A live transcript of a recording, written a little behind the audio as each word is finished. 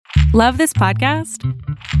Love this podcast?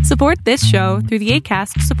 Support this show through the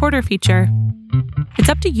Acast supporter feature. It's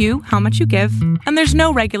up to you how much you give, and there's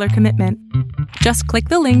no regular commitment. Just click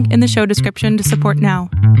the link in the show description to support now.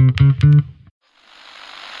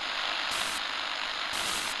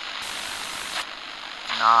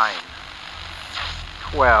 Nine,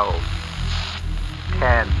 12,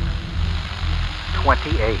 10,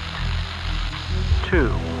 28,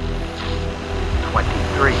 2,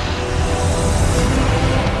 23.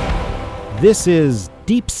 This is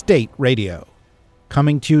Deep State Radio,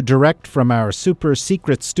 coming to you direct from our super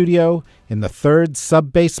secret studio in the third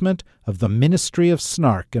sub-basement of the Ministry of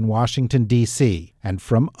Snark in Washington, D.C., and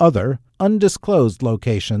from other undisclosed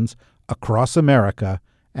locations across America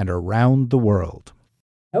and around the world.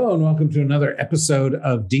 Hello and welcome to another episode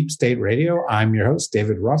of Deep State Radio. I'm your host,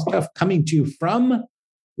 David Rothkopf, coming to you from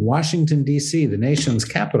Washington, D.C., the nation's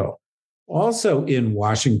capital. Also in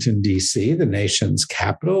Washington, D.C., the nation's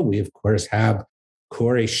capital, we, of course, have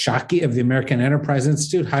Kori Schake of the American Enterprise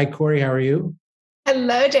Institute. Hi, Kori. How are you?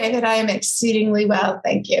 Hello, David. I am exceedingly well.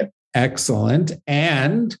 Thank you. Excellent.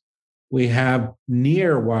 And we have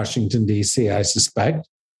near Washington, D.C., I suspect,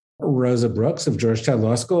 Rosa Brooks of Georgetown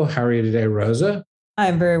Law School. How are you today, Rosa?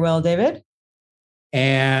 I'm very well, David.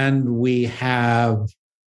 And we have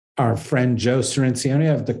our friend Joe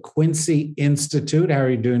Cirincione of the Quincy Institute. How are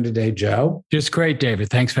you doing today, Joe? Just great, David.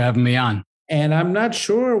 Thanks for having me on. And I'm not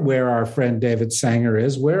sure where our friend David Sanger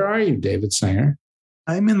is. Where are you, David Sanger?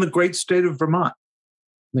 I'm in the great state of Vermont.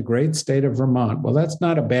 The great state of Vermont. Well, that's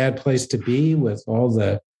not a bad place to be with all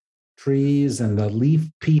the trees and the leaf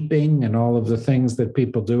peeping and all of the things that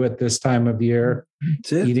people do at this time of year,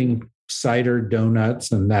 eating cider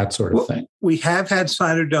donuts and that sort of thing. We have had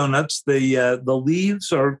cider donuts. The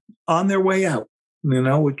leaves are on their way out,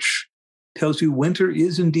 which tells you winter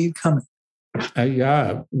is indeed coming.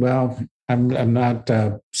 Yeah, well, I'm not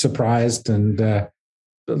surprised, and I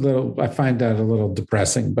find that a little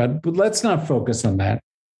depressing. But let's not focus on that.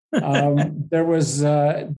 There was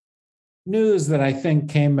news that I think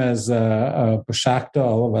came as a shock to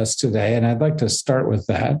all of us today, and I'd like to start with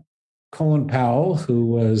that. Colin Powell, who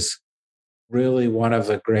was really one of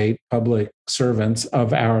the great public servants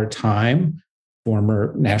of our time,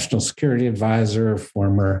 former National Security Advisor,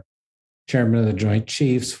 former Chairman of the Joint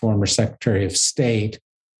Chiefs, former Secretary of State,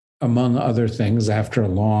 among other things, after a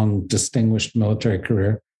long, distinguished military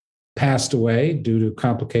career, passed away due to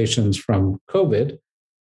complications from COVID.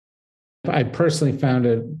 I personally found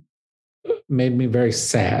it made me very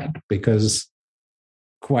sad because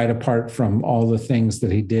quite apart from all the things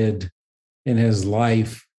that he did in his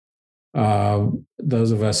life,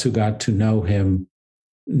 those of us who got to know him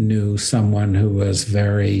knew someone who was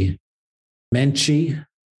very menschy.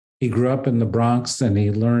 He grew up in the Bronx and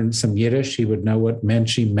he learned some Yiddish. He would know what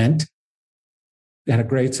menschy meant. He had a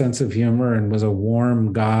great sense of humor and was a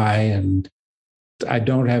warm guy. And I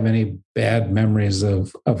don't have any bad memories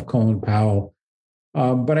of Colin Powell.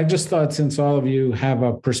 But I just thought since all of you have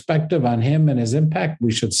a perspective on him and his impact,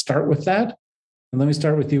 we should start with that. And let me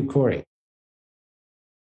start with you, Kori.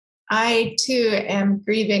 I, too, am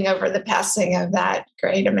grieving over the passing of that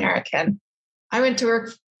great American. I went to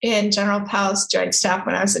work in General Powell's Joint Staff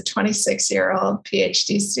when I was a 26-year-old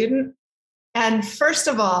PhD student. And first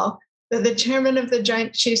of all, the chairman of the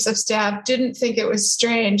Joint Chiefs of Staff didn't think it was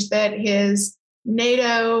strange that his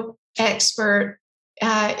NATO expert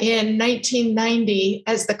in 1990,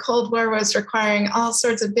 as the Cold War was requiring all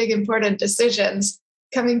sorts of big, important decisions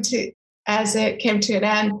as it came to an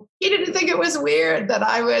end, he didn't think it was weird that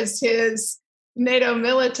I was his NATO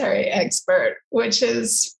military expert, which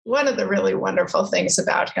is one of the really wonderful things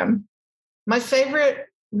about him. My favorite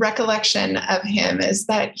recollection of him is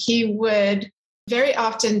that he would very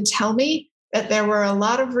often tell me that there were a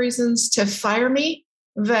lot of reasons to fire me,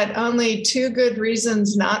 but only two good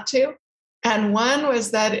reasons not to. And one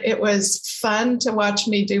was that it was fun to watch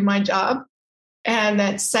me do my job. And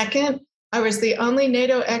that second, I was the only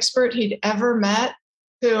NATO expert he'd ever met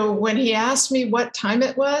who, when he asked me what time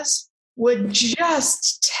it was, would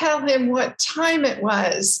just tell him what time it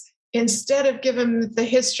was instead of give him the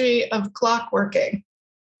history of clockworking.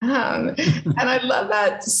 And I love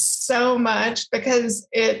that so much because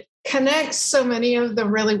it connects so many of the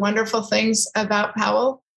really wonderful things about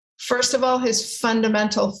Powell. First of all, his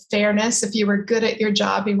fundamental fairness. If you were good at your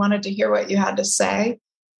job, he wanted to hear what you had to say.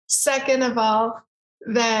 Second of all,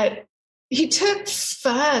 that he took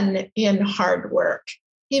fun in hard work.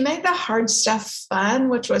 He made the hard stuff fun,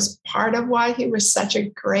 which was part of why he was such a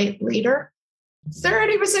great leader. Third,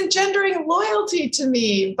 he was engendering loyalty to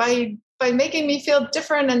me by making me feel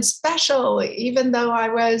different and special, even though I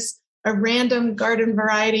was a random garden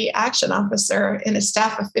variety action officer in a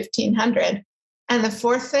staff of 1,500. And the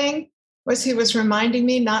fourth thing was he was reminding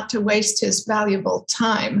me not to waste his valuable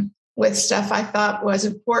time with stuff I thought was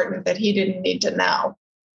important that he didn't need to know.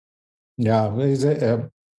 Yeah,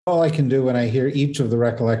 all I can do when I hear each of the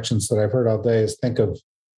recollections that I've heard all day is think of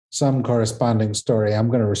some corresponding story. I'm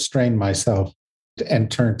going to restrain myself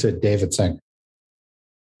and turn to David Sanger.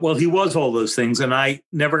 Well, he was all those things, and I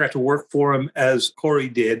never got to work for him as Corey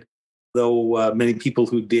did, though many people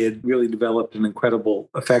who did really developed an incredible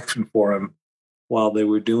affection for him while they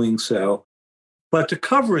were doing so. But to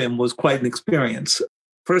cover him was quite an experience.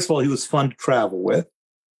 First of all, he was fun to travel with.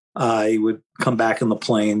 He would come back in the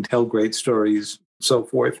plane, tell great stories, so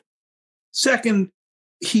forth. Second,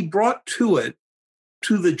 he brought to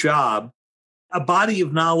the job, a body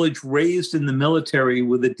of knowledge raised in the military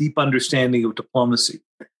with a deep understanding of diplomacy.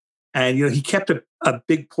 And, he kept a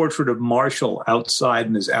big portrait of Marshall outside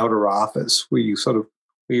in his outer office where you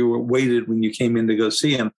were waited when you came in to go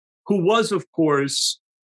see him, who was, of course,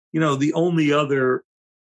 the only other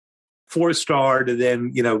 4-star to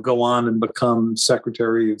then, go on and become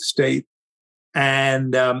Secretary of State.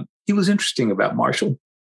 And he was interesting about Marshall.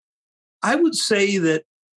 I would say that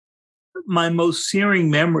my most searing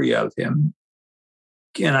memory of him,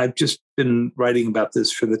 and I've just been writing about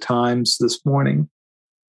this for the Times this morning,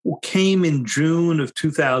 came in June of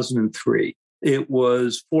 2003. It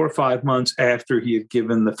was 4 or 5 months after he had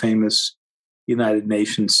given the famous United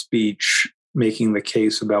Nations speech, making the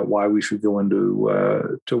case about why we should go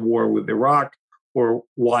into to war with Iraq, or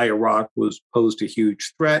why Iraq was posed a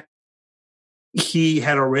huge threat. He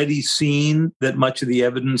had already seen that much of the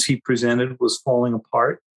evidence he presented was falling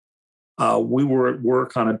apart. We were at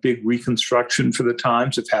work on a big reconstruction for the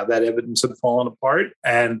Times of how that evidence had fallen apart,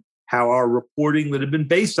 and how our reporting that had been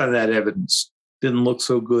based on that evidence didn't look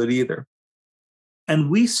so good either. And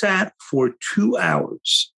we sat for 2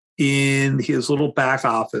 hours in his little back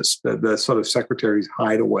office, the sort of secretary's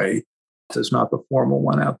hideaway. There's not the formal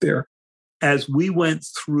one out there, as we went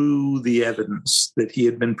through the evidence that he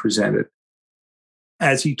had been presented,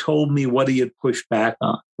 as he told me what he had pushed back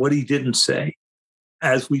on, what he didn't say,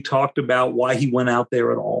 as we talked about why he went out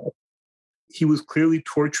there at all. He was clearly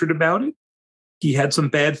tortured about it. He had some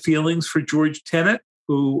bad feelings for George Tenet,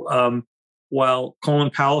 who, while Colin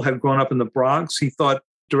Powell had grown up in the Bronx, he thought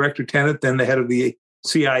Director Tenet, then the head of the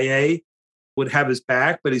CIA, would have his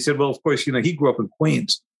back. But he said, well, of course, he grew up in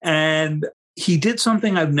Queens. And he did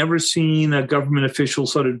something I've never seen a government official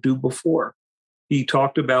sort of do before. He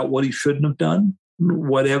talked about what he shouldn't have done,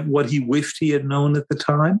 what he wished he had known at the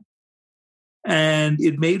time. And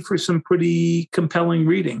it made for some pretty compelling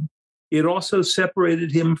reading. It also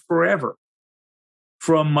separated him forever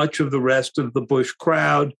from much of the rest of the Bush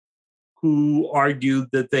crowd, who argued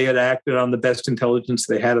that they had acted on the best intelligence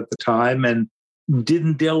they had at the time and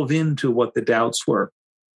didn't delve into what the doubts were.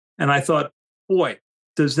 And I thought, boy,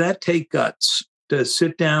 does that take guts to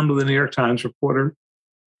sit down with a New York Times reporter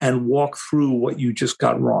and walk through what you just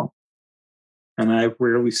got wrong? And I've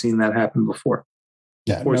rarely seen that happen before.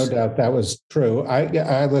 Yeah, no doubt that was true.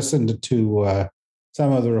 I listened to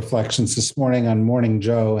some of the reflections this morning on Morning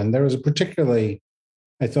Joe, and there was a particularly,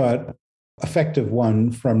 I thought, effective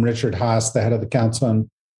one from Richard Haass, the head of the Council on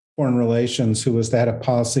Foreign Relations, who was the head of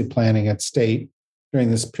policy planning at State during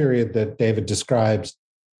this period that David describes.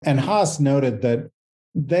 And Haass noted that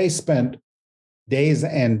they spent days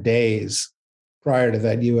and days prior to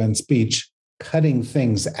that UN speech cutting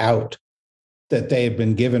things out that they had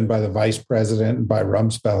been given by the vice president and by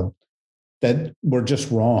Rumsfeld that were just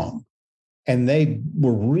wrong. And they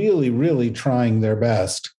were really, really trying their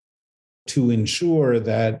best to ensure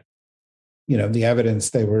that, the evidence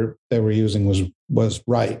they were using was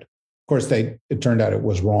right. Of course, it turned out it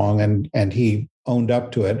was wrong, and he owned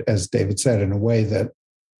up to it, as David said, in a way that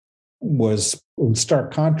was in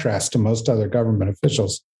stark contrast to most other government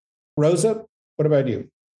officials. Rosa, what about you?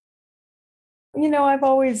 I've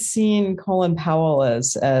always seen Colin Powell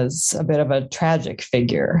as a bit of a tragic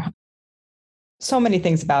figure. So many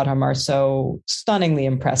things about him are so stunningly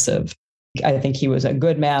impressive. I think he was a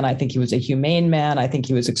good man. I think he was a humane man. I think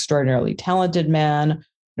he was an extraordinarily talented man.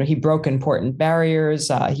 He broke important barriers.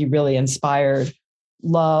 He really inspired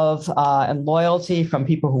love and loyalty from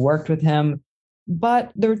people who worked with him.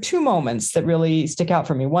 But there were 2 moments that really stick out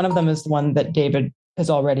for me. One of them is the one that David has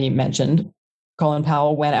already mentioned. Colin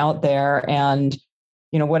Powell went out there and,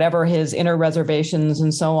 whatever his inner reservations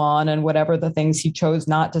and so on, and whatever the things he chose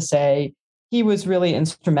not to say, he was really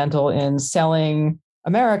instrumental in selling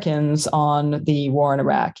Americans on the war in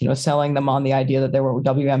Iraq, selling them on the idea that there were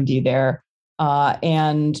WMD there.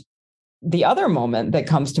 And the other moment that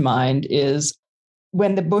comes to mind is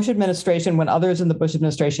when the Bush administration, when others in the Bush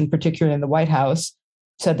administration, particularly in the White House,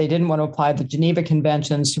 said they didn't want to apply the Geneva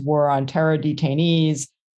Conventions to war on terror detainees,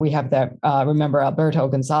 we have that, remember Alberto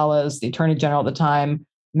Gonzales, the attorney general at the time,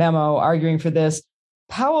 memo arguing for this.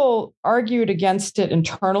 Powell argued against it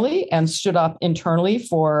internally and stood up internally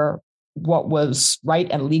for what was right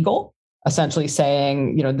and legal, essentially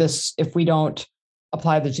saying, this, if we don't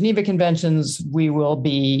apply the Geneva Conventions, we will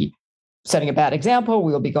be setting a bad example.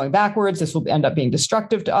 We will be going backwards. This will end up being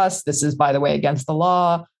destructive to us. This is, by the way, against the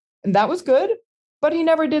law. And that was good. But he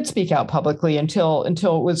never did speak out publicly until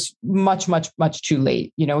it was much, much, much too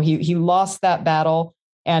late. He lost that battle,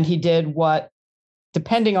 and he did what,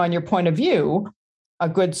 depending on your point of view, a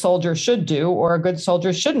good soldier should do or a good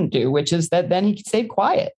soldier shouldn't do, which is that then he stayed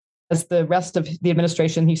quiet as the rest of the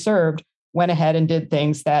administration he served went ahead and did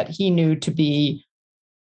things that he knew to be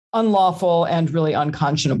unlawful and really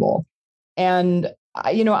unconscionable. And,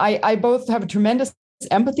 I both have a tremendous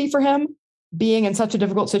empathy for him being in such a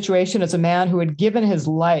difficult situation as a man who had given his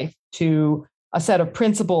life to a set of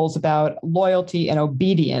principles about loyalty and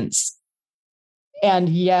obedience, and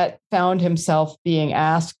yet found himself being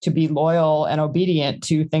asked to be loyal and obedient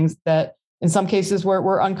to things that in some cases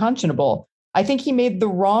were unconscionable. I think he made the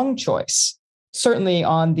wrong choice, certainly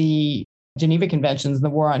on the Geneva Conventions and the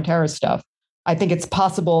war on terror stuff. I think it's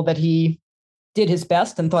possible that he did his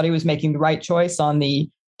best and thought he was making the right choice on the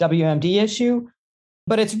WMD issue.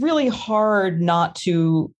 But it's really hard not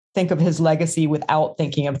to think of his legacy without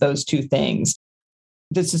thinking of those two things.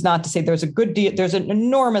 This is not to say there's a good deal, there's an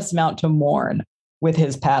enormous amount to mourn with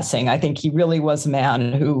his passing. I think he really was a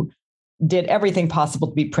man who did everything possible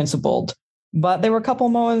to be principled. But there were a couple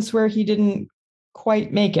moments where he didn't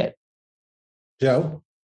quite make it. Joe?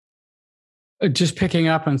 Just picking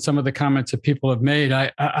up on some of the comments that people have made,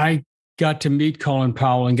 I got to meet Colin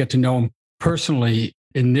Powell and get to know him personally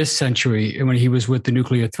in this century when he was with the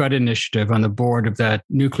Nuclear Threat Initiative on the board of that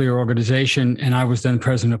nuclear organization. And I was then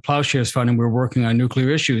president of Plowshares Fund, and we were working on nuclear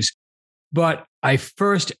issues. But I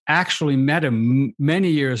first actually met him many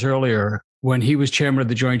years earlier when he was chairman of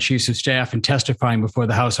the Joint Chiefs of Staff and testifying before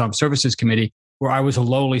the House Armed Services Committee, where I was a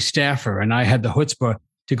lowly staffer. And I had the chutzpah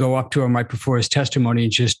to go up to him right before his testimony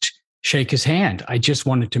and just shake his hand. I just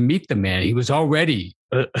wanted to meet the man. He was already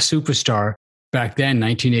a superstar back then,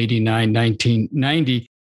 1989, 1990.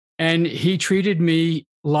 And he treated me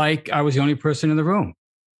like I was the only person in the room.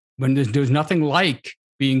 When there's nothing like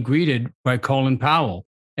being greeted by Colin Powell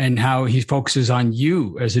and how he focuses on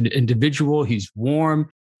you as an individual. He's warm.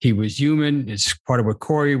 He was human. It's part of what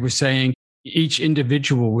Corey was saying. Each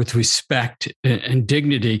individual with respect and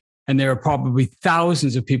dignity. And there are probably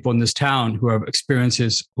thousands of people in this town who have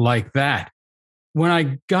experiences like that. When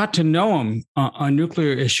I got to know him on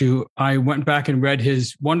nuclear issue, I went back and read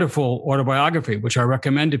his wonderful autobiography, which I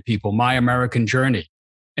recommend to people, My American Journey.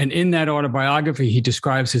 And in that autobiography, he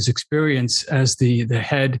describes his experience as the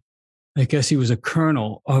head, I guess he was a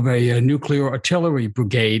colonel of a nuclear artillery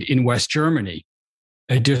brigade in West Germany.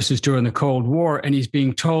 This is during the Cold War. And he's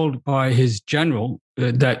being told by his general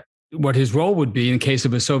that what his role would be in case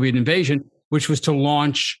of a Soviet invasion, which was to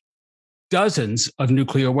launch dozens of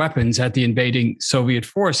nuclear weapons at the invading Soviet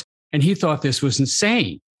force. And he thought this was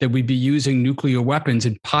insane, that we'd be using nuclear weapons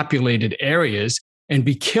in populated areas and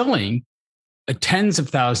be killing tens of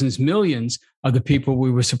thousands, millions of the people we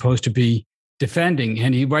were supposed to be defending.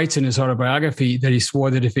 And he writes in his autobiography that he swore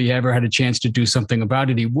that if he ever had a chance to do something about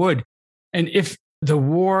it, he would. And if the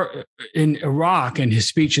war in Iraq and his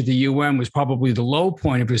speech at the UN was probably the low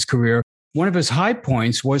point of his career, one of his high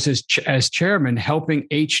points was as chairman helping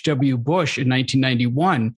H.W. Bush in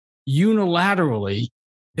 1991 unilaterally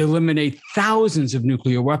eliminate thousands of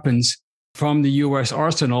nuclear weapons from the U.S.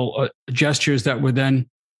 arsenal, gestures that were then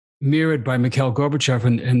mirrored by Mikhail Gorbachev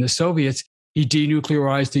and the Soviets. He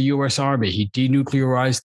denuclearized the U.S. Army. He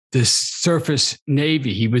denuclearized the surface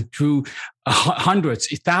Navy. He withdrew hundreds,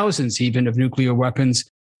 thousands even of nuclear weapons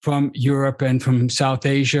from Europe and from South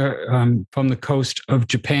Asia, from the coast of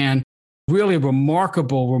Japan. Really a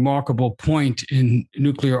remarkable point in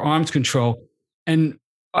nuclear arms control. And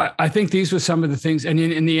I think these were some of the things. And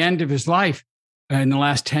in the end of his life, in the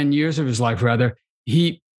last 10 years of his life, rather,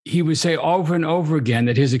 he would say over and over again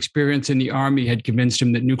that his experience in the Army had convinced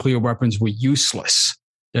him that nuclear weapons were useless,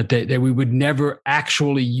 that we would never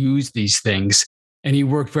actually use these things. And he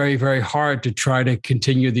worked very, very hard to try to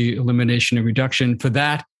continue the elimination and reduction. For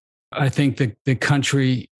that, I think that the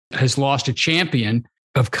country has lost a champion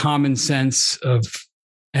of common sense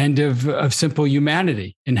and of simple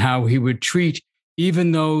humanity in how he would treat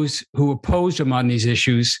even those who opposed him on these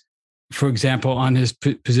issues. For example, on his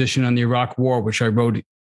position on the Iraq War, which I wrote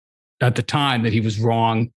at the time that he was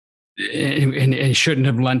wrong and shouldn't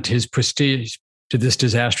have lent his prestige to this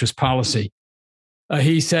disastrous policy.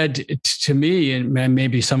 He said to me, and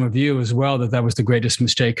maybe some of you as well, that was the greatest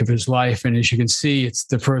mistake of his life. And as you can see, it's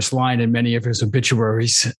the first line in many of his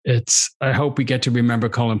obituaries. I hope we get to remember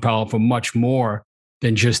Colin Powell for much more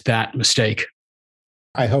than just that mistake.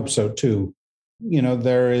 I hope so too.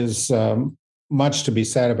 There is much to be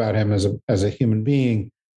said about him as a human being,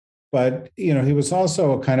 but he was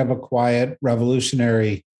also a kind of a quiet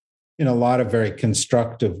revolutionary in a lot of very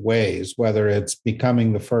constructive ways, whether it's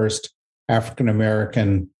becoming the first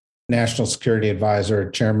African-American national security advisor,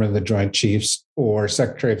 chairman of the Joint Chiefs, or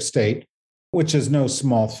Secretary of State, which is no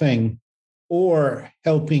small thing, or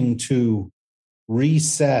helping to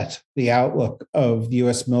reset the outlook of the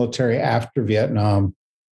U.S. military after Vietnam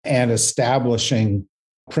and establishing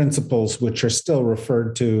principles which are still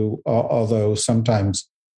referred to, although sometimes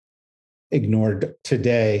ignored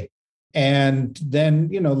today. And then,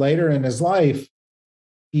 later in his life,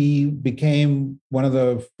 he became one of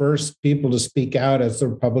the first people to speak out as the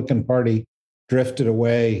Republican Party drifted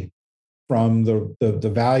away from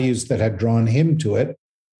the values that had drawn him to it.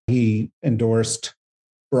 He endorsed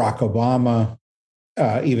Barack Obama,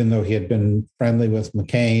 even though he had been friendly with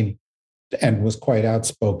McCain, and was quite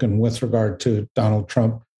outspoken with regard to Donald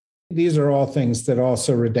Trump. These are all things that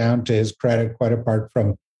also redound to his credit, quite apart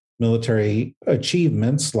from military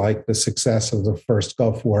achievements like the success of the first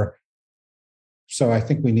Gulf War. So I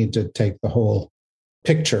think we need to take the whole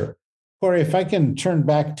picture. Corey, if I can turn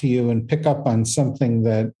back to you and pick up on something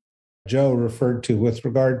that Joe referred to with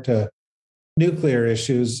regard to nuclear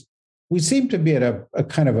issues, we seem to be at a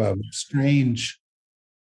kind of a strange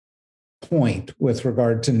point with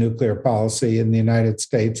regard to nuclear policy in the United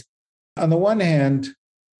States. On the one hand,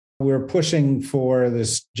 we're pushing for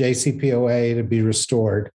this JCPOA to be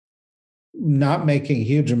restored, not making a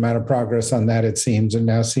huge amount of progress on that, it seems. And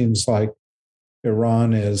now seems like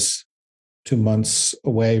Iran is 2 months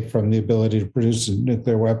away from the ability to produce a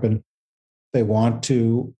nuclear weapon. They want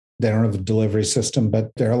to. They don't have a delivery system,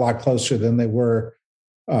 but they're a lot closer than they were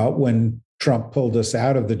when Trump pulled us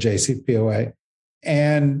out of the JCPOA.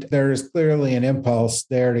 And there is clearly an impulse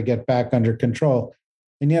there to get back under control.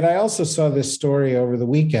 And yet I also saw this story over the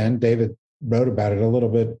weekend. David wrote about it a little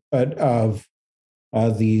bit, but of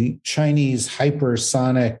the Chinese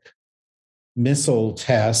hypersonic missile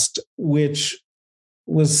test, which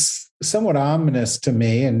was somewhat ominous to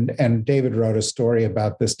me. And David wrote a story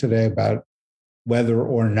about this today about whether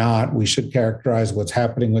or not we should characterize what's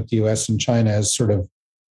happening with the US and China as sort of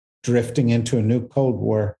drifting into a new Cold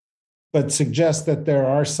War, but suggests that there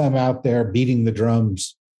are some out there beating the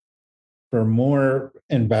drums for more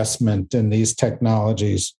investment in these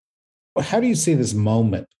technologies. How do you see this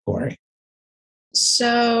moment, Corey?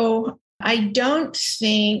 So I don't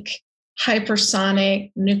think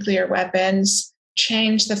hypersonic nuclear weapons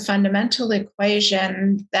change the fundamental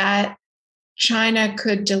equation that China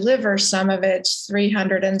could deliver some of its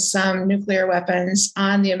 300 and some nuclear weapons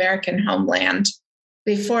on the American homeland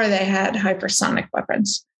before they had hypersonic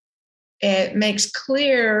weapons. It makes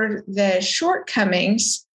clear the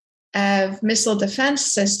shortcomings of missile defense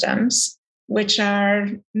systems, which are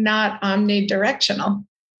not omnidirectional.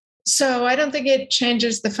 So I don't think it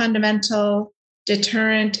changes the fundamental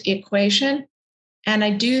deterrent equation. And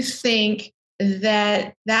I do think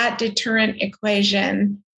that deterrent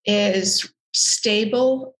equation is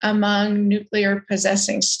stable among nuclear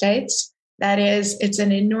possessing states. That is, it's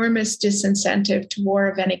an enormous disincentive to war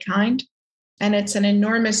of any kind. And it's an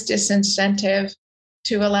enormous disincentive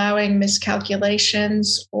to allowing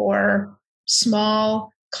miscalculations or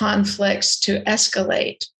small conflicts to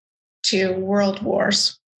escalate to world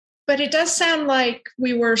wars. But it does sound like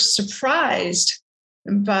we were surprised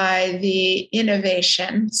by the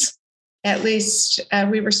innovations. At least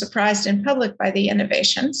we were surprised in public by the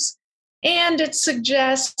innovations. And it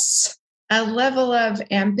suggests a level of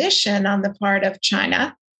ambition on the part of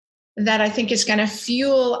China that I think is going to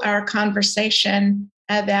fuel our conversation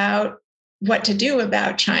about what to do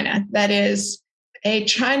about China. That is, a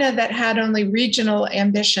China that had only regional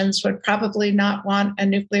ambitions would probably not want a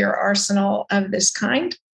nuclear arsenal of this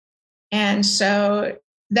kind. And so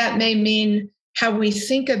that may mean how we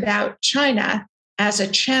think about China as a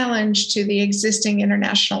challenge to the existing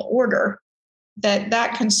international order,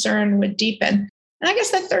 that concern would deepen. And I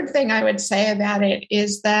guess the third thing I would say about it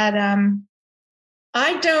is that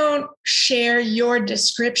I don't share your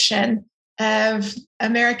description of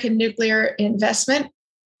American nuclear investment.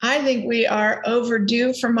 I think we are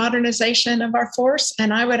overdue for modernization of our force,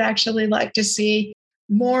 and I would actually like to see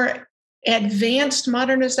more advanced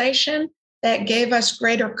modernization that gave us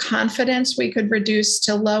greater confidence we could reduce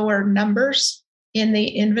to lower numbers in the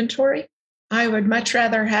inventory. I would much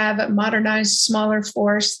rather have a modernized, smaller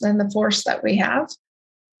force than the force that we have.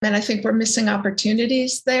 And I think we're missing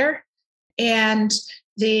opportunities there. And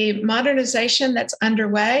the modernization that's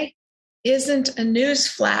underway isn't a news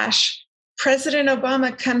flash. President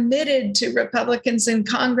Obama committed to Republicans in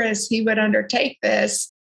Congress he would undertake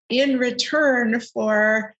this in return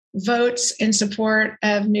for votes in support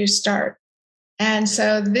of New START. And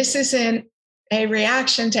so this isn't a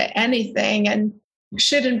reaction to anything and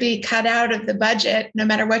shouldn't be cut out of the budget, no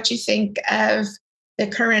matter what you think of the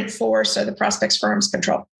current force or the prospects for arms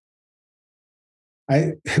control.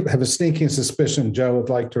 I have a sneaking suspicion Joe would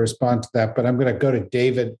like to respond to that, but I'm going to go to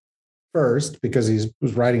David first because he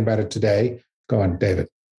was writing about it today. Go on, David.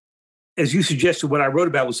 As you suggested, what I wrote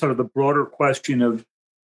about was sort of the broader question of,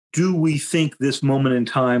 do we think this moment in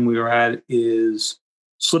time we are at is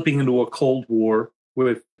slipping into a Cold War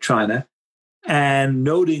with China? And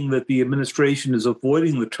noting that the administration is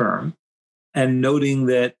avoiding the term and noting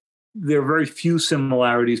that there are very few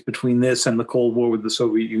similarities between this and the Cold War with the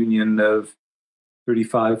Soviet Union of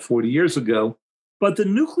 35, 40 years ago. But the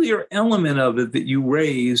nuclear element of it that you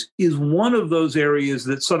raise is one of those areas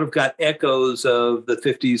that sort of got echoes of the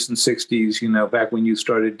 50s and 60s, back when you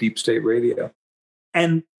started Deep State Radio.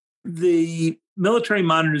 And the military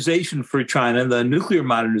modernization for China, the nuclear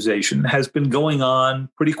modernization, has been going on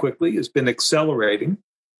pretty quickly. It's been accelerating.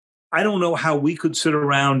 I don't know how we could sit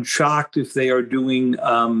around shocked if they are doing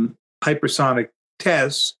hypersonic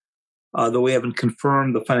tests, though we haven't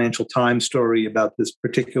confirmed the Financial Times story about this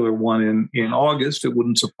particular one in August. It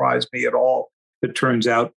wouldn't surprise me at all if it turns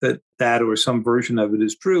out that or some version of it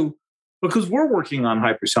is true, because we're working on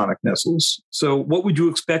hypersonic missiles. So what would you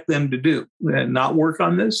expect them to do? Not work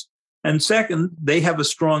on this? And second, they have a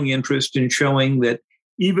strong interest in showing that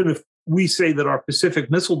even if we say that our Pacific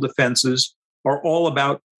missile defenses are all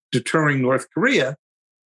about deterring North Korea,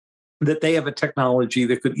 that they have a technology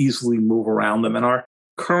that could easily move around them. And our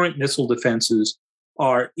current missile defenses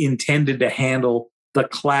are intended to handle the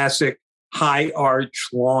classic high arch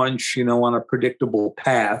launch, on a predictable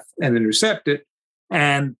path and intercept it.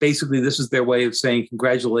 And basically, this is their way of saying,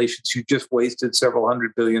 congratulations, you just wasted several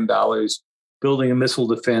 $100 billion building a missile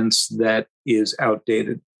defense that is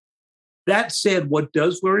outdated. That said, what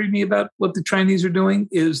does worry me about what the Chinese are doing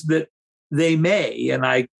is that they may, and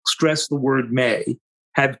I stress the word may,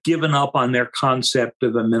 have given up on their concept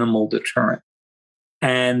of a minimal deterrent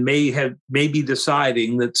and may be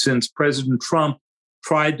deciding that since President Trump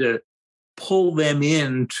tried to pull them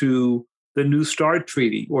into the New START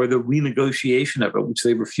treaty or the renegotiation of it, which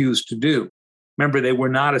they refused to do. Remember, they were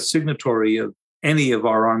not a signatory of any of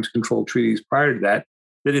our arms control treaties prior to that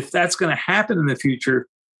if that's going to happen in the future,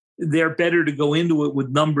 they're better to go into it with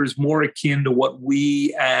numbers more akin to what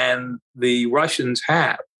we and the Russians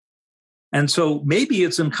have. And so maybe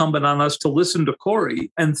it's incumbent on us to listen to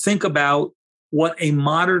Corey and think about what a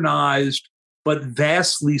modernized but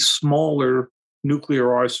vastly smaller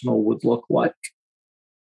nuclear arsenal would look like,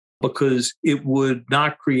 because it would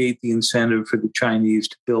not create the incentive for the Chinese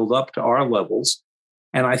to build up to our levels.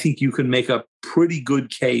 And I think you can make a pretty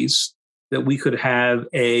good case that we could have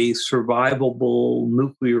a survivable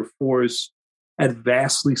nuclear force at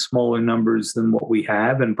vastly smaller numbers than what we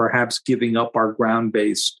have, and perhaps giving up our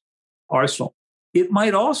ground-based arsenal. It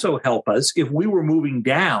might also help us if we were moving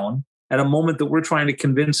down at a moment that we're trying to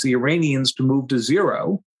convince the Iranians to move to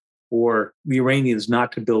zero, or the Iranians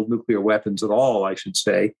not to build nuclear weapons at all, I should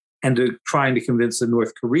say, and trying to convince the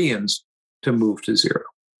North Koreans to move to zero.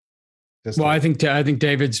 Well, I think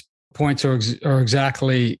David's points are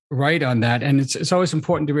exactly right on that. And it's always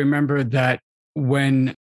important to remember that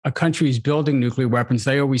when a country is building nuclear weapons,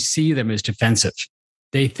 they always see them as defensive.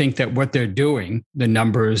 They think that what they're doing, the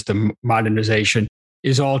numbers, the modernization,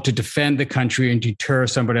 is all to defend the country and deter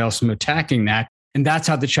somebody else from attacking that. And that's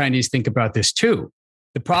how the Chinese think about this too.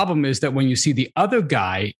 The problem is that when you see the other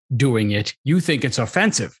guy doing it, you think it's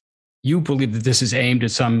offensive. You believe that this is aimed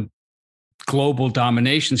at some global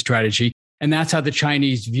domination strategy. And that's how the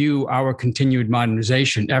Chinese view our continued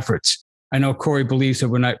modernization efforts. I know Corey believes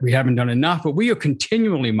that we haven't done enough, but we are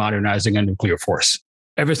continually modernizing a nuclear force.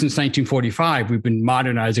 Ever since 1945, we've been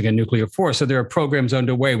modernizing a nuclear force. So there are programs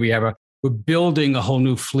underway. We're building a whole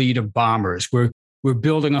new fleet of bombers. We're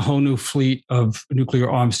building a whole new fleet of nuclear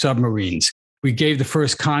armed submarines. We gave the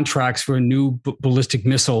first contracts for a new ballistic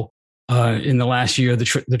missile in the last year of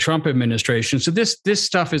the Trump administration. So this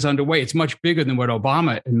stuff is underway. It's much bigger than what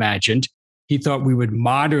Obama imagined. He thought we would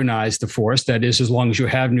modernize the force. That is, as long as you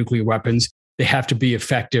have nuclear weapons, they have to be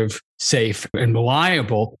effective, safe, and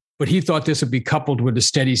reliable. But he thought this would be coupled with a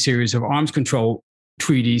steady series of arms control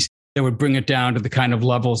treaties that would bring it down to the kind of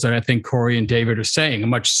levels that I think Corey and David are saying, a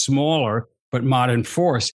much smaller but modern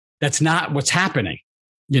force. That's not what's happening.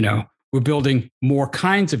 We're building more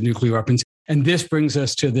kinds of nuclear weapons. And this brings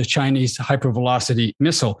us to the Chinese hypervelocity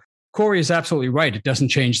missile. Corey is absolutely right. It doesn't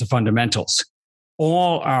change the fundamentals.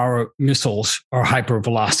 All our missiles are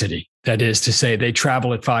hypervelocity. That is to say, they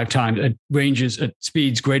travel at 5 times, at ranges, at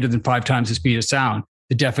speeds greater than 5 times the speed of sound,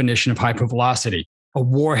 the definition of hypervelocity. A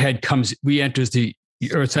warhead re-enters the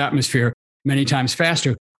Earth's atmosphere many times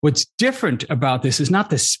faster. What's different about this is not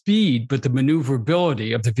the speed, but the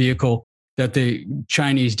maneuverability of the vehicle that the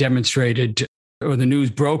Chinese demonstrated, or the news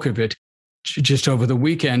broke of it just over the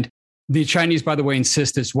weekend. The Chinese, by the way,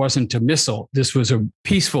 insist this wasn't a missile. This was a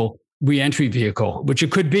peaceful re-entry vehicle, which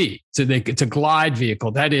it could be. So it's a glide vehicle.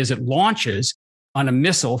 That is, it launches on a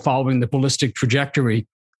missile following the ballistic trajectory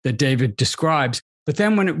that David describes. But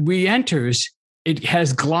then when it re-enters, it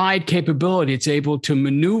has glide capability. It's able to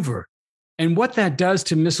maneuver. And what that does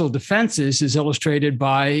to missile defenses is illustrated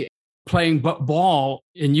by playing ball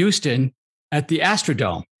in Houston at the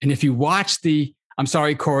Astrodome. And if you watch I'm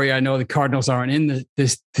sorry, Corey, I know the Cardinals aren't in the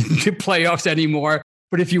playoffs anymore,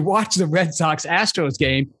 but if you watch the Red Sox-Astros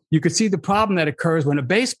game, you could see the problem that occurs when a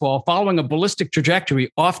baseball following a ballistic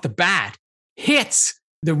trajectory off the bat hits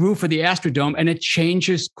the roof of the Astrodome and it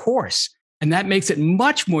changes course. And that makes it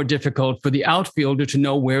much more difficult for the outfielder to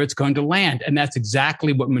know where it's going to land. And that's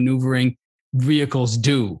exactly what maneuvering vehicles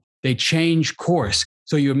do. They change course.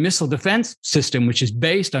 So your missile defense system, which is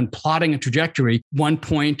based on plotting a trajectory, 1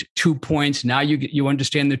 point, 2 points, now you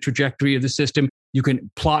understand the trajectory of the system. You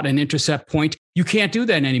can plot an intercept point. You can't do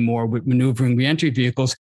that anymore with maneuvering reentry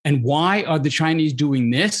vehicles. And why are the Chinese doing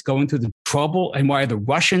this, going through the trouble? And why are the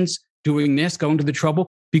Russians doing this, going to the trouble?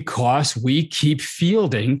 Because we keep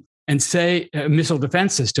fielding and say missile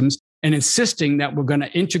defense systems and insisting that we're going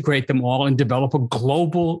to integrate them all and develop a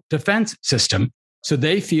global defense system. So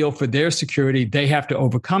they feel for their security, they have to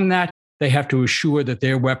overcome that. They have to assure that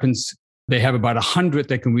their weapons, they have about 100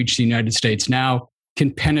 that can reach the United States now,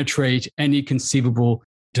 can penetrate any conceivable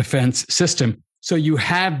defense system. So you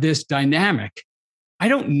have this dynamic. I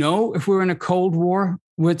don't know if we're in a Cold War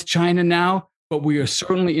with China now, but we are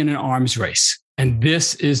certainly in an arms race. And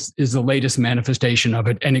this is the latest manifestation of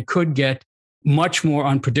it. And it could get much more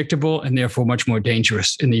unpredictable and therefore much more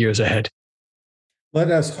dangerous in the years ahead. Let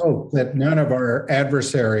us hope that none of our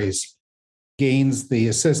adversaries gains the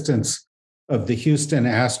assistance of the Houston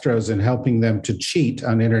Astros in helping them to cheat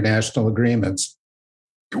on international agreements.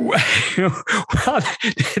 Well,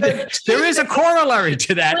 there is a corollary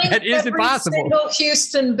to that. That is impossible. Single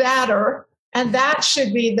Houston batter, and that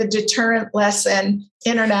should be the deterrent lesson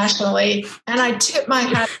internationally. And I tip my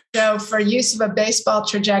hat to Joe for use of a baseball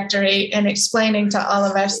trajectory in explaining to all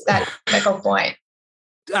of us that technical point.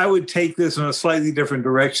 I would take this in a slightly different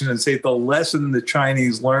direction and say the lesson the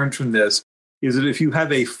Chinese learned from this is that if you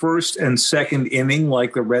have a first and second inning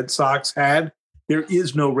like the Red Sox had, there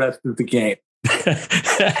is no rest of the game.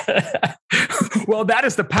 Well, that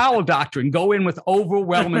is the Powell doctrine. Go in with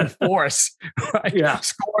overwhelming force. Right? Yeah.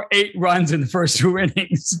 Score 8 runs in the first 2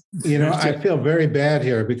 innings. I feel very bad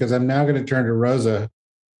here because I'm now going to turn to Rosa,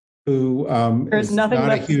 who is not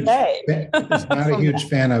a huge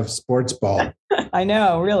fan of sports ball. I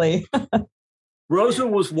know, really. Rosa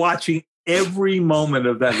was watching every moment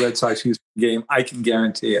of that Red Sox Houston game. I can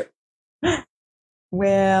guarantee it.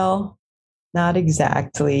 Well, not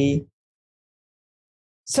exactly.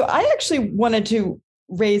 So I actually wanted to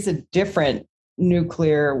raise a different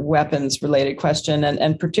nuclear weapons related question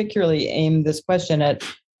and particularly aim this question at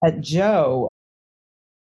Joe.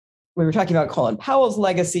 We were talking about Colin Powell's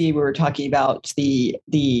legacy. We were talking about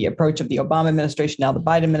the approach of the Obama administration, now the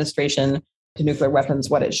Biden administration, to nuclear weapons,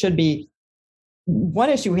 what it should be. One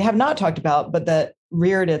issue we have not talked about, but that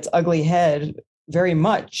reared its ugly head very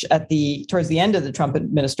much towards the end of the Trump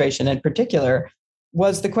administration in particular,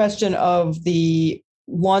 was the question of the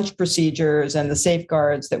launch procedures and the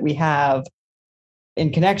safeguards that we have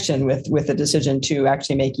in connection with the decision to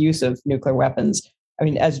actually make use of nuclear weapons. I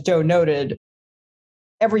mean, as Joe noted,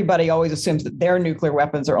 everybody always assumes that their nuclear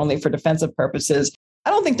weapons are only for defensive purposes. I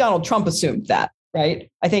don't think Donald Trump assumed that,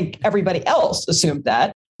 right? I think everybody else assumed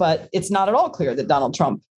that, but it's not at all clear that Donald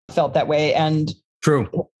Trump felt that way. And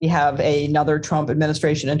true, we have another Trump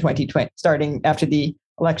administration in 2020, starting after the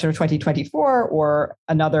election of 2024, or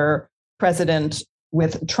another president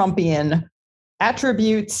with Trumpian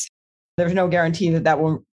attributes. There's no guarantee that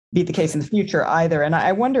will be the case in the future either. And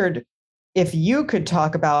I wondered if you could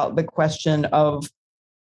talk about the question of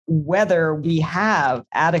whether we have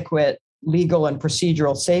adequate legal and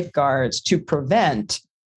procedural safeguards to prevent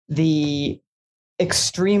the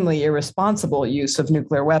extremely irresponsible use of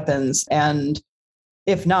nuclear weapons? And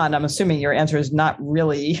if not, I'm assuming your answer is not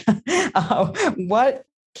really. What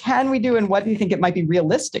can we do, and what do you think it might be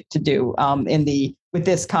realistic to do with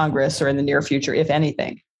this Congress or in the near future, if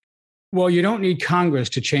anything? Well, you don't need Congress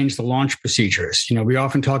to change the launch procedures. We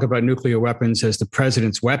often talk about nuclear weapons as the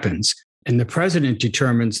president's weapons, and the president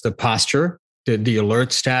determines the posture, the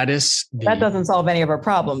alert status. That doesn't solve any of our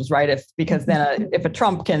problems, right? Because then if a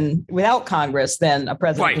Trump can, without Congress, then a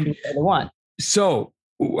president can do what they want. So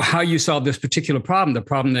how you solve this particular problem, the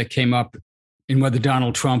problem that came up in whether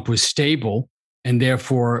Donald Trump was stable and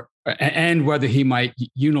therefore, and whether he might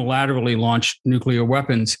unilaterally launch nuclear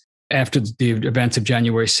weapons after the events of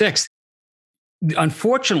January 6th.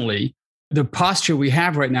 Unfortunately, the posture we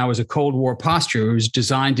have right now is a Cold War posture. It was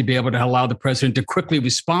designed to be able to allow the president to quickly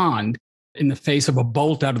respond in the face of a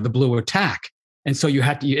bolt out of the blue attack. And so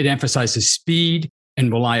it emphasizes speed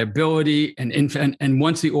and reliability. And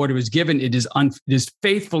once the order is given, it is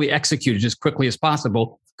faithfully executed as quickly as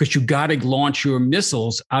possible, because you got to launch your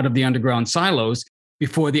missiles out of the underground silos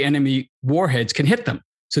before the enemy warheads can hit them.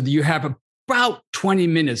 So that you have about 20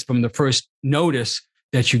 minutes from the first notice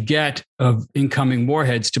that you get of incoming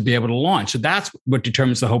warheads to be able to launch. So that's what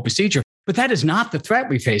determines the whole procedure. But that is not the threat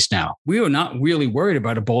we face now. We are not really worried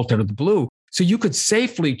about a bolt out of the blue. So you could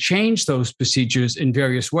safely change those procedures in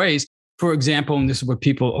various ways. For example, and this is what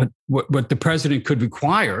the president could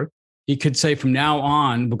require. He could say from now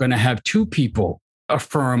on, we're going to have two people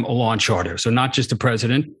affirm a launch order. So not just the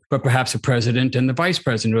president, but perhaps the president and the vice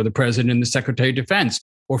president, or the president and the secretary of defense.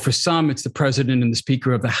 Or for some, it's the president and the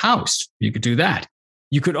speaker of the House. You could do that.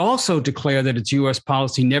 You could also declare that it's U.S.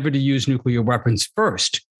 policy never to use nuclear weapons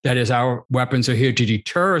first. That is, our weapons are here to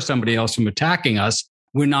deter somebody else from attacking us.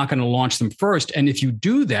 We're not going to launch them first. And if you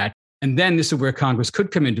do that, and then this is where Congress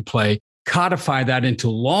could come into play, codify that into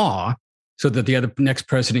law so that the next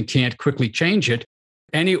president can't quickly change it.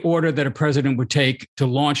 Any order that a president would take to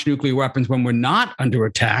launch nuclear weapons when we're not under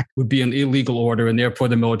attack would be an illegal order, and therefore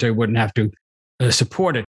the military wouldn't have to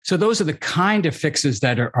support it. So those are the kind of fixes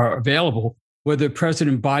that are available. Whether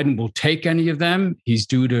President Biden will take any of them, he's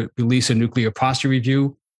due to release a nuclear posture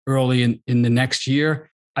review early in the next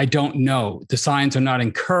year. I don't know. The signs are not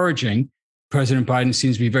encouraging. President Biden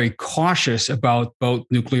seems to be very cautious about both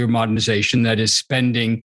nuclear modernization, that is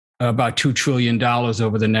spending about $2 trillion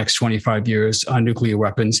over the next 25 years on nuclear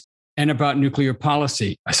weapons, and about nuclear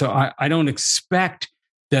policy. So I don't expect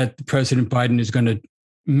that President Biden is going to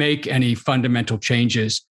make any fundamental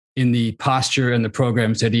changes in the posture and the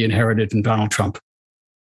programs that he inherited from Donald Trump.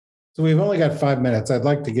 So we've only got 5 minutes. I'd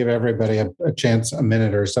like to give everybody a chance, a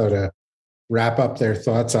minute or so, to wrap up their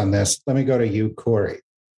thoughts on this. Let me go to you, Corey.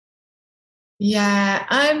 Yeah,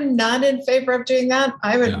 I'm not in favor of doing that.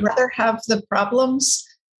 I would rather have the problems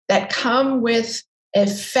that come with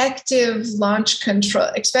effective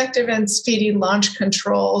and speedy launch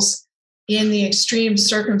controls in the extreme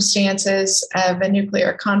circumstances of a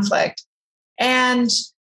nuclear conflict, and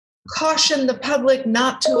caution the public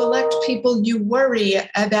not to elect people you worry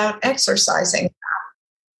about exercising.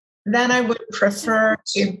 Then I would prefer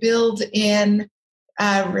to build in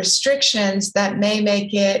restrictions that may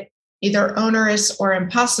make it either onerous or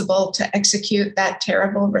impossible to execute that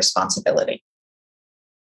terrible responsibility.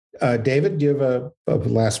 David, do you have a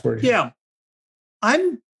last word? Yeah.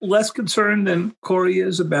 I'm less concerned than Corey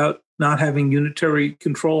is about not having unitary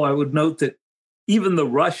control. I would note that even the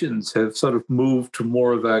Russians have sort of moved to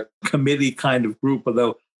more of a committee kind of group,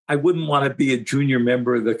 although I wouldn't want to be a junior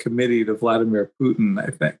member of the committee to Vladimir Putin, I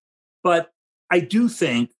think. But I do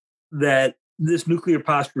think that this nuclear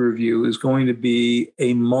posture review is going to be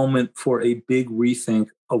a moment for a big rethink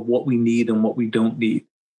of what we need and what we don't need.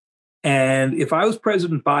 And if I was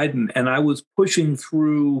President Biden and I was pushing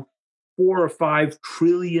through $4 or $5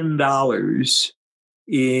 trillion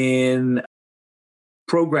in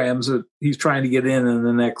programs that he's trying to get in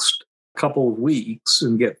the next couple of weeks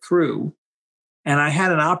and get through, and I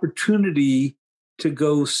had an opportunity to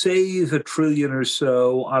go save $1 trillion or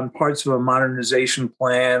so on parts of a modernization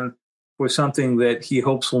plan for something that he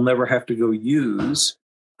hopes we'll never have to go use,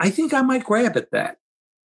 I think I might grab at that.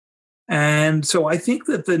 And so I think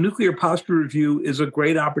that the nuclear posture review is a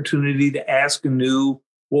great opportunity to ask anew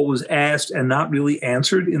what was asked and not really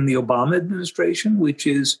answered in the Obama administration, which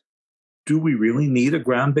is, do we really need a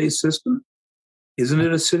ground-based system? Isn't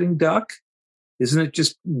it a sitting duck? Isn't it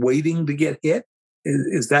just waiting to get hit?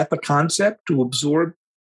 Is that the concept, to absorb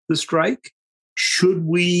the strike? Could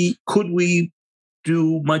we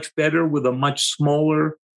do much better with a much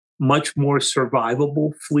smaller, much more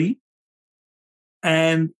survivable fleet?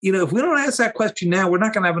 And, if we don't ask that question now, we're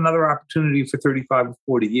not going to have another opportunity for 35 or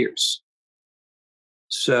 40 years.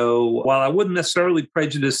 So while I wouldn't necessarily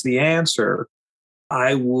prejudice the answer,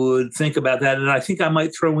 I would think about that. And I think I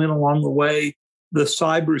might throw in along the way the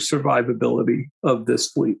cyber survivability of this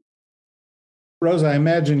fleet. Rosa, I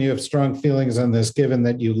imagine you have strong feelings on this, given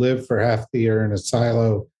that you live for half the year in a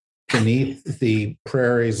silo beneath the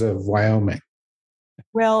prairies of Wyoming.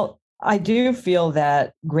 Well, I do feel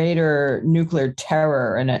that greater nuclear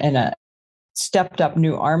terror and a stepped up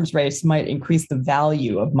new arms race might increase the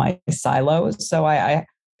value of my silos. So I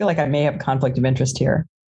feel like I may have conflict of interest here.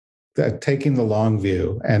 Taking the long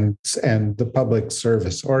view and the public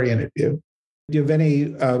service oriented view. Do you have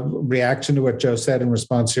any reaction to what Joe said in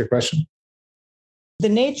response to your question? The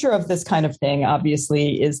nature of this kind of thing,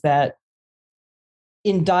 obviously, is that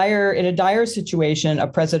in a dire situation, a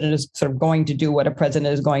president is sort of going to do what a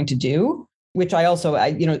president is going to do, which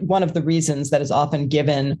one of the reasons that is often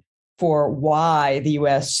given for why a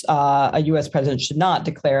U.S. president should not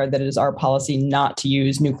declare that it is our policy not to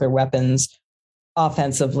use nuclear weapons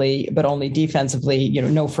offensively, but only defensively,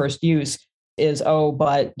 no first use, is,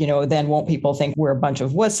 but then won't people think we're a bunch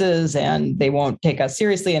of wusses and they won't take us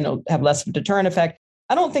seriously and it'll have less of a deterrent effect?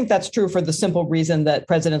 I don't think that's true for the simple reason that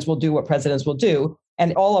presidents will do what presidents will do.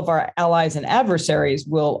 And all of our allies and adversaries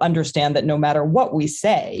will understand that no matter what we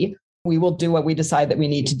say, we will do what we decide that we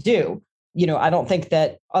need to do. I don't think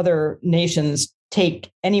that other nations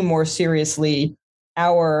take any more seriously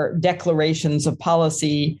our declarations of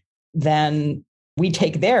policy than we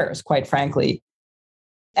take theirs, quite frankly.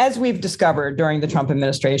 As we've discovered during the Trump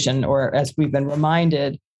administration, or as we've been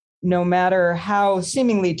reminded, no matter how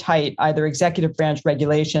seemingly tight either executive branch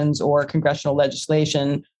regulations or congressional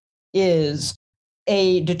legislation is,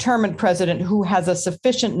 a determined president who has a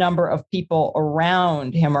sufficient number of people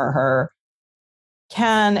around him or her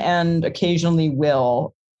can and occasionally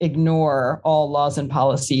will ignore all laws and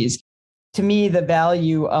policies. To me, the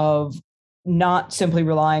value of not simply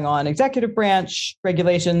relying on executive branch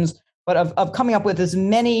regulations, but of coming up with as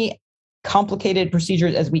many complicated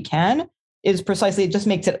procedures as we can is precisely, it just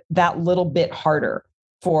makes it that little bit harder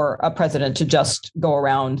for a president to just go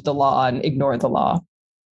around the law and ignore the law.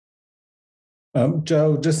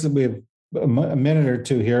 Joe, just we have a minute or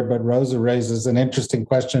two here, but Rosa raises an interesting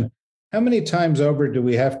question. How many times over do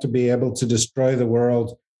we have to be able to destroy the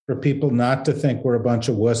world for people not to think we're a bunch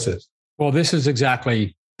of wusses? Well, this is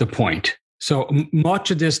exactly the point. So much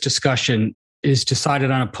of this discussion is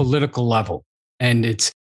decided on a political level. And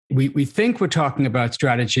we think we're talking about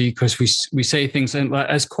strategy because we say things, and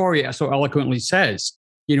as Corey so eloquently says,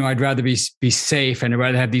 I'd rather be safe and I'd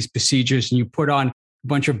rather have these procedures, and you put on a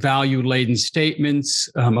bunch of value-laden statements,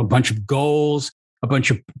 a bunch of goals, a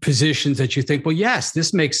bunch of positions that you think, well, yes,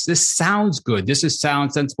 this sounds good. This is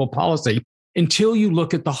sound, sensible policy, until you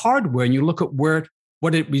look at the hardware and you look at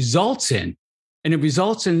what it results in. And it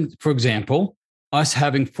results in, for example, us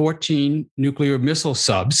having 14 nuclear missile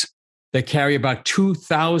subs that carry about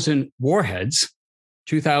 2,000 warheads,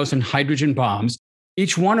 2,000 hydrogen bombs,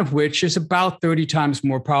 each one of which is about 30 times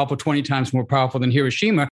more powerful, 20 times more powerful than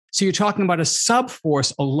Hiroshima. So you're talking about a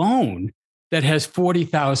subforce alone that has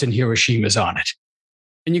 40,000 Hiroshimas on it.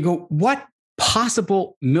 And you go, what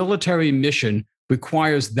possible military mission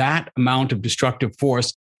requires that amount of destructive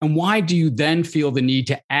force? And why do you then feel the need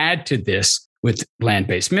to add to this with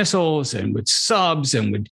land-based missiles and with subs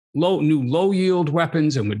and with new low-yield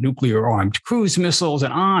weapons and with nuclear-armed cruise missiles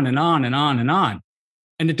and on and on and on and on?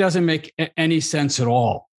 And it doesn't make any sense at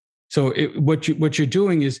all. So what you're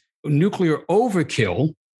doing is nuclear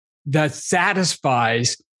overkill that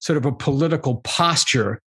satisfies sort of a political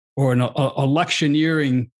posture or an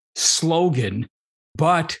electioneering slogan,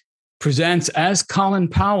 but presents, as Colin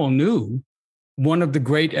Powell knew, one of the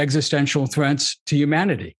great existential threats to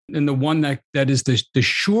humanity, and the one that is the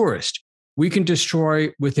surest. We can destroy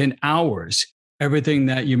within hours everything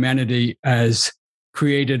that humanity has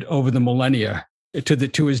created over the millennia.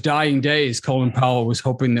 To his dying days, Colin Powell was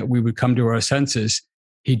hoping that we would come to our senses.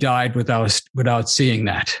 He died without seeing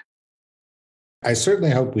that. I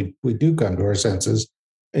certainly hope we do come to our senses,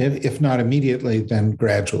 if not immediately, then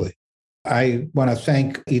gradually. I want to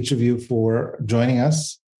thank each of you for joining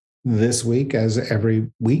us this week, as every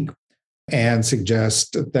week, and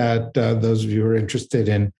suggest that those of you who are interested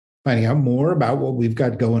in finding out more about what we've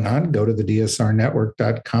got going on, go to the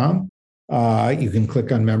dsrnetwork.com. You can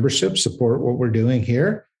click on membership, support what we're doing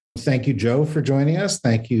here. Thank you, Joe, for joining us.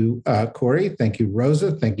 Thank you, Corey. Thank you,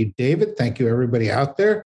 Rosa. Thank you, David. Thank you, everybody out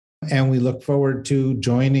there. And we look forward to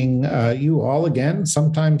joining you all again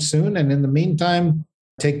sometime soon. And in the meantime,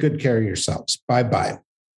 take good care of yourselves. Bye-bye.